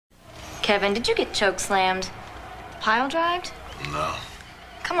Kevin, did you get choke slammed? Pile drived? No.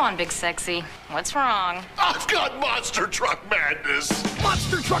 Come on, Big Sexy. What's wrong? I've got Monster Truck Madness!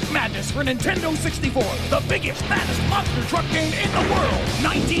 Monster Truck Madness for Nintendo 64. The biggest, baddest monster truck game in the world.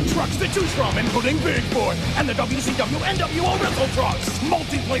 19 trucks to choose from, including Bigfoot and the WCW NWO Wrestle Trucks.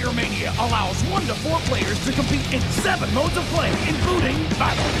 Multiplayer Mania allows 1 to 4 players to compete in 7 modes of play, including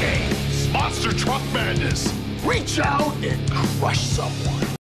battle games. Monster Truck Madness! Reach out and crush someone.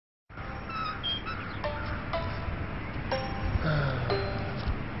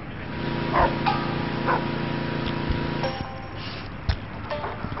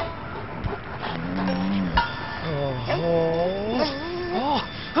 Oh.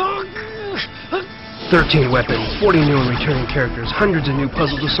 13 weapons, 40 new and returning characters, hundreds of new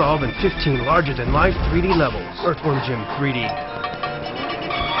puzzles to solve, and 15 larger-than-life 3D levels. Earthworm Jim 3D.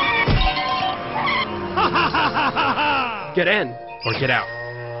 Get in, or get out.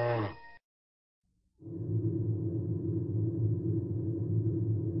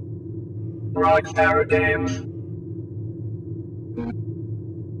 Rockstar games.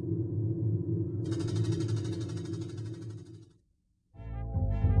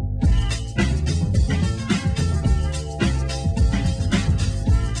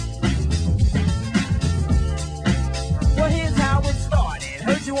 Well, here's how it started.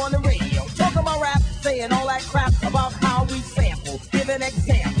 Heard you on the radio, talking about rap, saying all that crap about how we sample, giving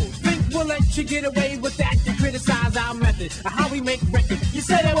examples. Think we'll let you get away with that to criticize our method of how we make records. You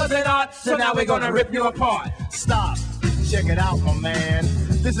said it wasn't art, so now we're gonna rip you apart. Stop, check it out, my man.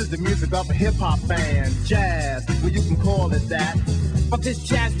 This is the music of a hip-hop band. Jazz, well you can call it that. But this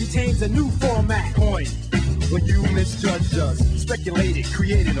jazz retains a new format. Point, when you misjudged us, speculated,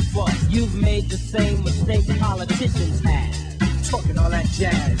 created a fuss. You've made the same mistake politicians have, talking all that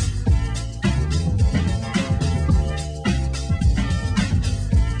jazz.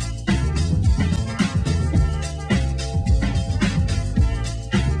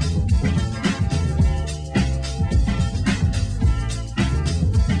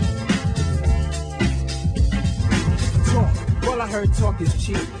 Well, I heard talk is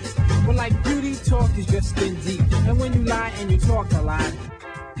cheap. Well, like beauty, talk is just skin deep. And when you lie and you talk a lot,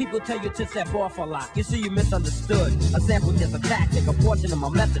 people tell you to step off a lot. You see, you misunderstood. A sample is a tactic, a portion of my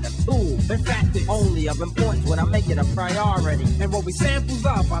method, a tool. in fact, it's Only of importance when I make it a priority. and what we samples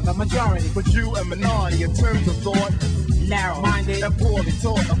up are the majority. But you a minority in terms of thought, Narrow-minded. and poorly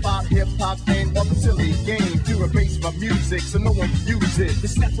taught about hip-hop and other silly games to erase my music so no one can use it. You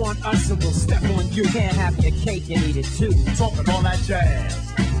step on us and we'll step on you. You can't have your cake and eat it too. Talking all that jazz.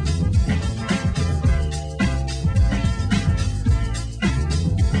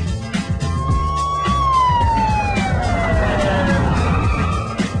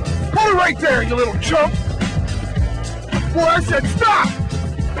 Hold it right there, you little chump! Boy, I said stop!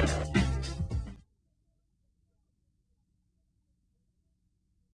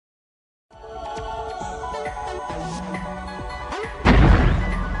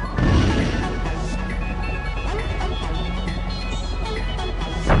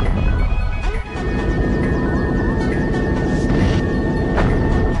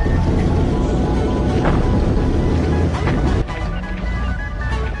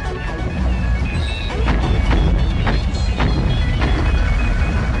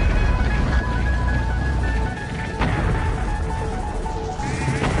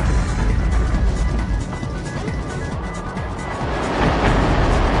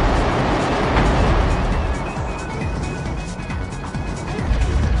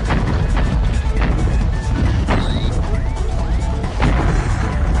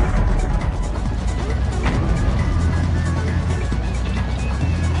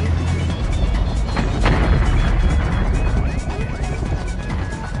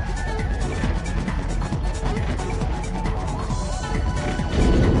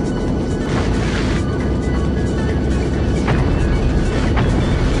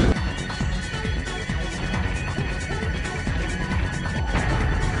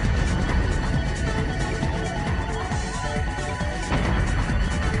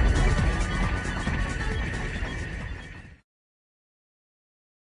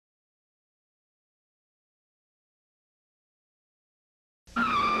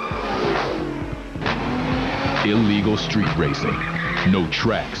 Illegal street racing. No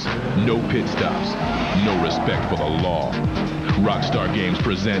tracks, no pit stops, no respect for the law. Rockstar Games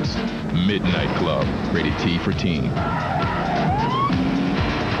presents Midnight Club, rated T for teen.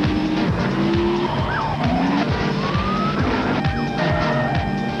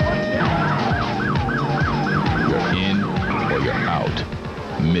 You're in or you're out.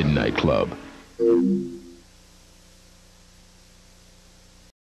 Midnight Club.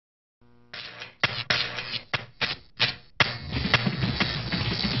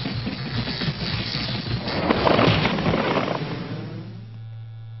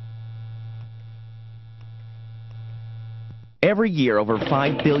 Every year, over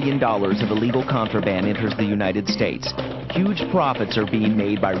 $5 billion of illegal contraband enters the United States. Huge profits are being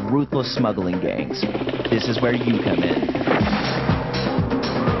made by ruthless smuggling gangs. This is where you come in.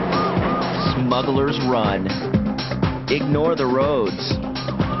 Smugglers Run. Ignore the roads.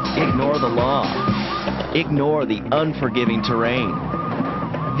 Ignore the law. Ignore the unforgiving terrain.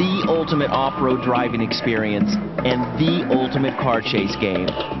 The ultimate off-road driving experience and the ultimate car chase game.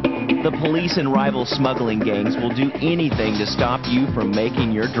 The police and rival smuggling gangs will do anything to stop you from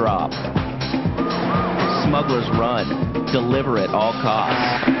making your drop. Smugglers Run. Deliver at all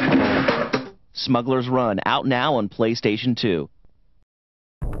costs. Smugglers Run, out now on PlayStation 2.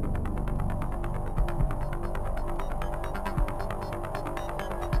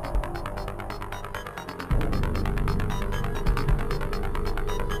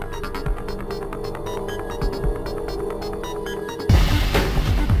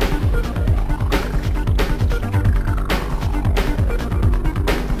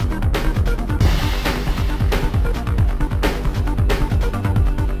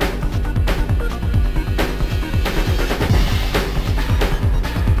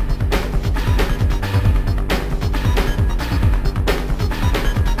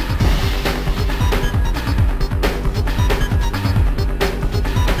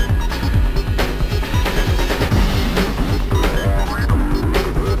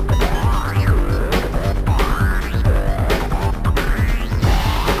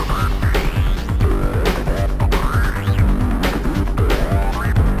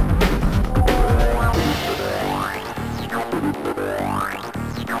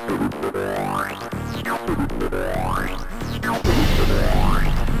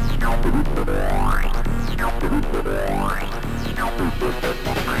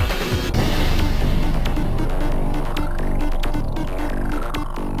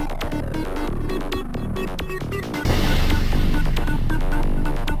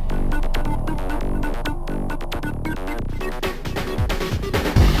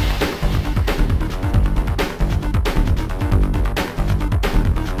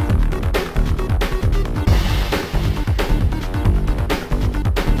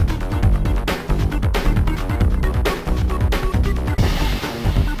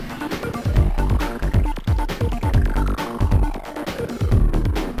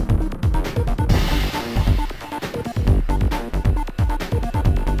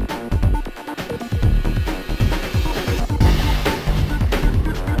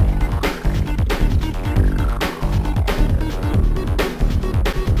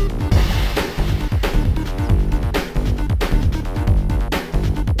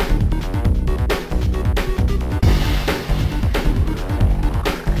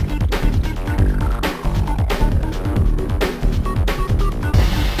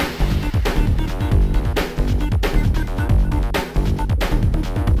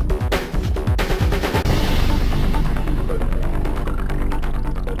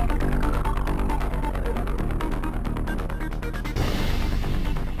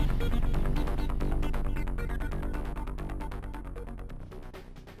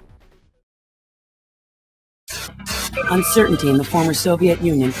 Uncertainty in the former Soviet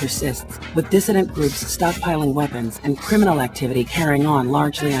Union persists, with dissident groups stockpiling weapons and criminal activity carrying on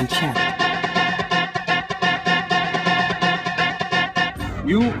largely unchecked.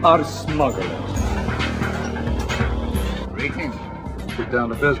 You are smugglers. Greetings. Get down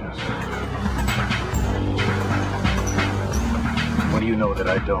to business. What do you know that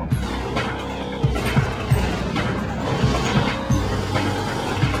I don't?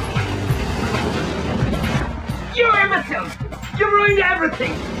 You imbeciles! You ruined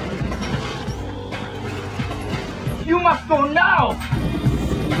everything! You must go now!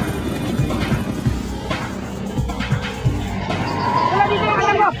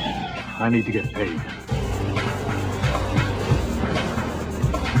 I need to get paid.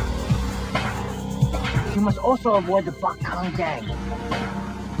 You must also avoid the Bucktown gang.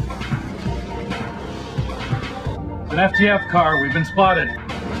 It's an FTF car. We've been spotted.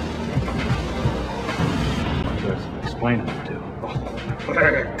 Explaining it to.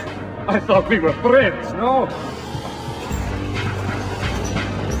 I thought we were friends, no?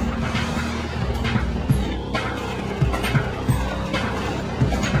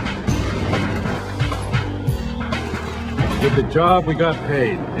 Did the job, we got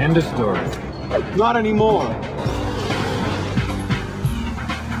paid. End of story. Not anymore.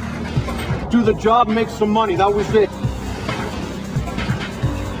 Do the job, make some money. That was it.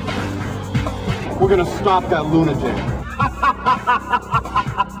 We're gonna stop that lunatic.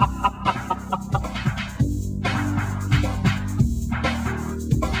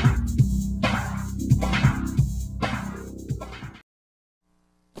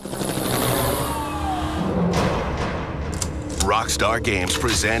 Rockstar Games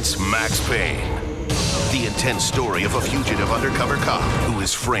presents Max Payne, the intense story of a fugitive undercover cop who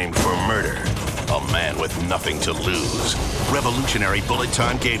is framed for murder. A man with nothing to lose. Revolutionary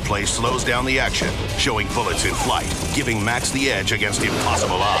bullet-time gameplay slows down the action, showing bullets in flight, giving Max the edge against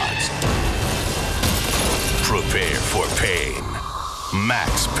impossible odds. Prepare for pain.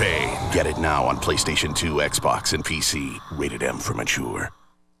 Max Payne. Get it now on PlayStation 2, Xbox, and PC. Rated M for mature.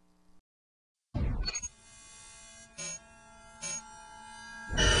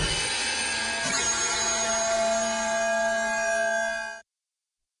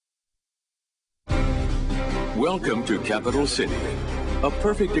 Welcome to Capital City, a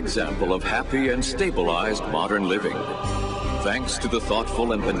perfect example of happy and stabilized modern living. Thanks to the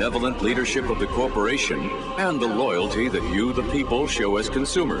thoughtful and benevolent leadership of the corporation and the loyalty that you, the people, show as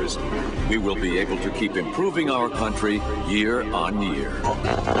consumers, we will be able to keep improving our country year on year.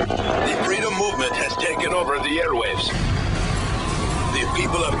 The freedom movement has taken over the airwaves. The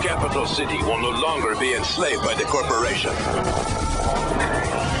people of Capital City will no longer be enslaved by the corporation.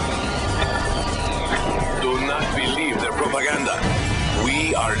 Do not believe their propaganda.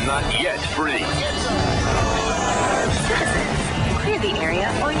 We are not yet free. Clear the area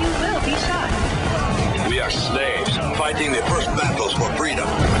or you will be shot. We are slaves, fighting the first battles for freedom.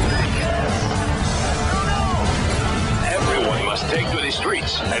 Everyone must take to the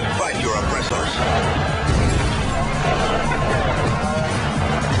streets and fight your oppressors.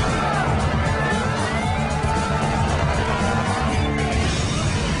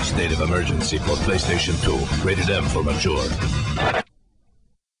 State of emergency for PlayStation 2. Rated M for mature.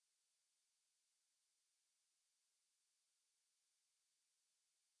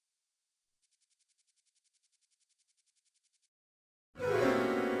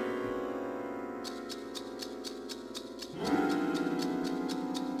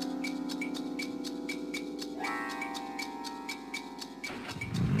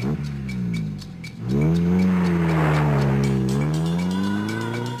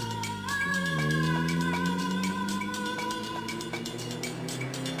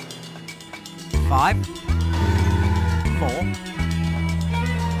 Five, 4,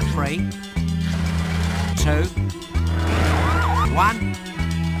 3, 2, 1,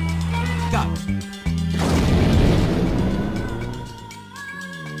 go.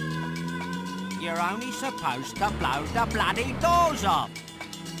 You're only supposed to blow the bloody doors off.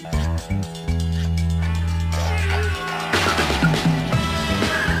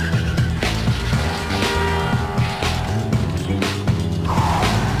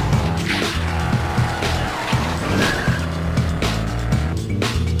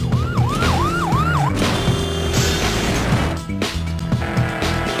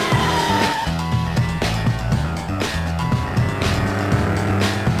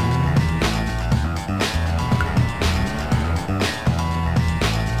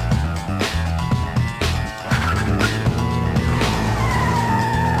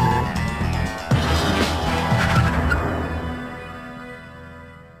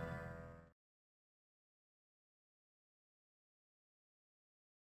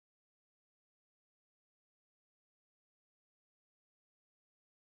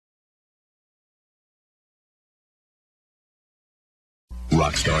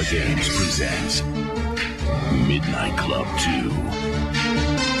 Rockstar Games presents Midnight Club 2.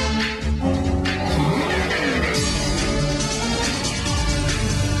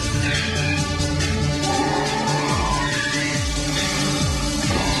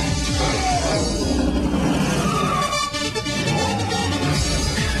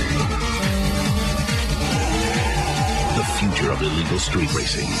 The future of illegal street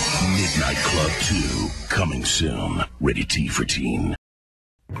racing. Midnight Club 2. Coming soon. Rated T for teen.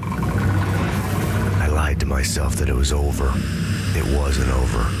 I lied to myself that it was over. It wasn't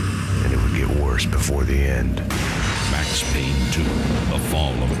over, and it would get worse before the end. Max Payne 2, The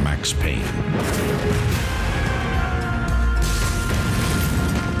Fall of Max Payne.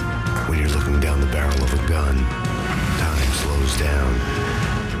 When you're looking down the barrel of a gun, time slows down.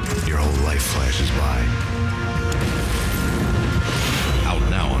 Your whole life flashes by. Out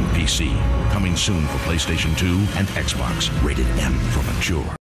now on PC. Coming soon for PlayStation 2 and Xbox. Rated M for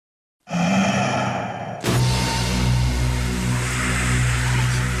mature.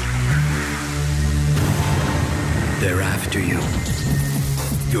 They're after you.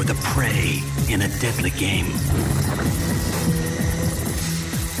 You're the prey in a deadly game.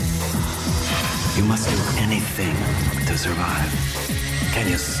 You must do anything to survive. Can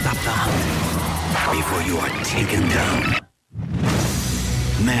you stop the hunt before you are taken down?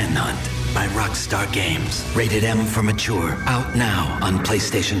 Manhunt by Rockstar Games. Rated M for mature. Out now on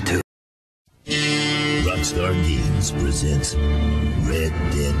PlayStation 2. Run Rockstar Games presents Red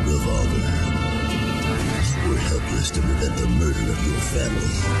Dead Revolver. You were helpless to prevent the murder of your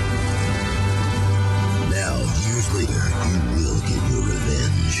family. Now, years later, you will get your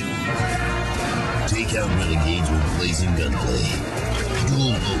revenge. Take out renegades with blazing gunplay.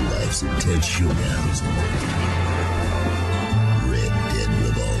 Dual lowlifes, intense showdowns. Red Dead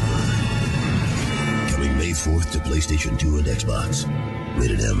Revolver. Coming May 4th to PlayStation 2 and Xbox.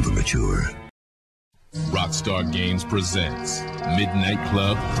 Rated M for mature. Rockstar Games presents Midnight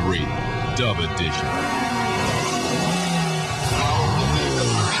Club 3, Dub Edition.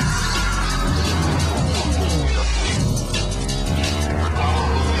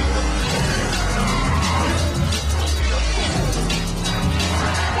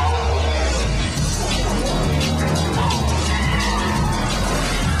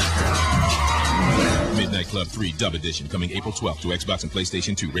 Midnight Club 3 Dub Edition coming April 12th to Xbox and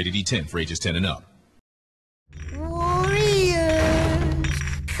PlayStation 2, rated E10 for ages 10 and up. Warriors,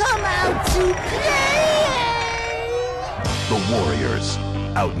 come out to play! The Warriors,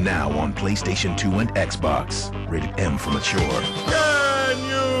 out now on PlayStation 2 and Xbox. Rated M for mature. Can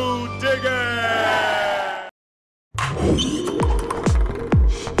you dig it?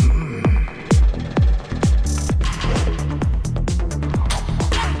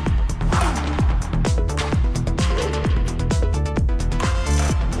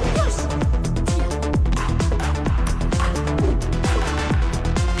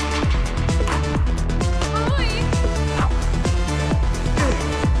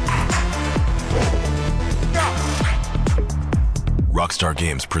 Rockstar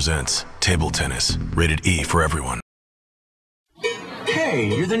Games presents Table Tennis, rated E for everyone.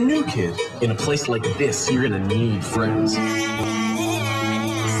 Hey, you're the new kid. In a place like this, you're gonna need friends.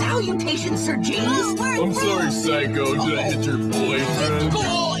 Salutations, Sir James. I'm sorry, Psycho. Did I hit your boyfriend?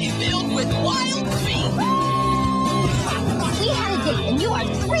 School is filled with wild fiends. We had a date, and you are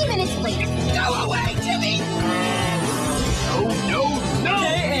 3 minutes late. Go away, Jimmy! No!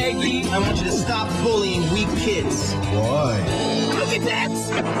 Hey, Aggie! I want you to stop bullying weak kids. Why? Look at that!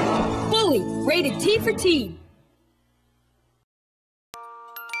 Bully, rated T for teen.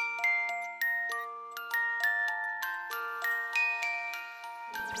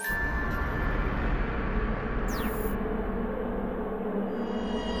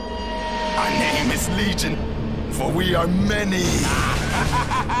 Our name is Legion, for we are many.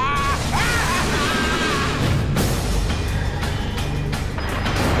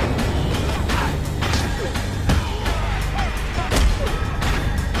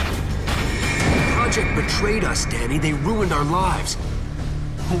 Project betrayed us, Danny. They ruined our lives.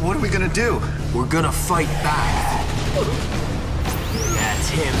 What are we gonna do? We're gonna fight back. That's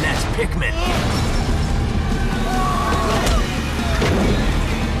him. That's Pikmin.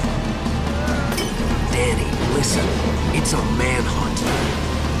 Danny, listen. It's a manhunt.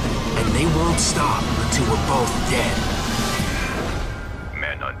 And they won't stop until we're both dead.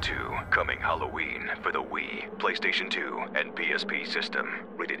 Manhunt 2, coming Halloween for the Wii, PlayStation 2, and PSP system.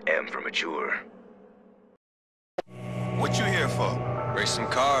 Rated M for mature. What you here for? Race some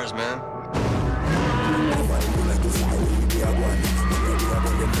cars, man.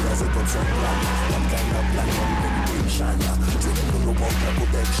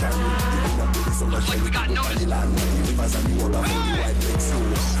 Looks like we got noticed. Man,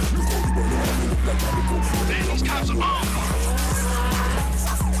 these cops are on.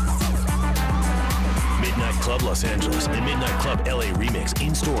 Midnight Club Los Angeles and Midnight Club LA Remix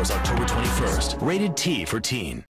in stores October 21st. Rated T for teen.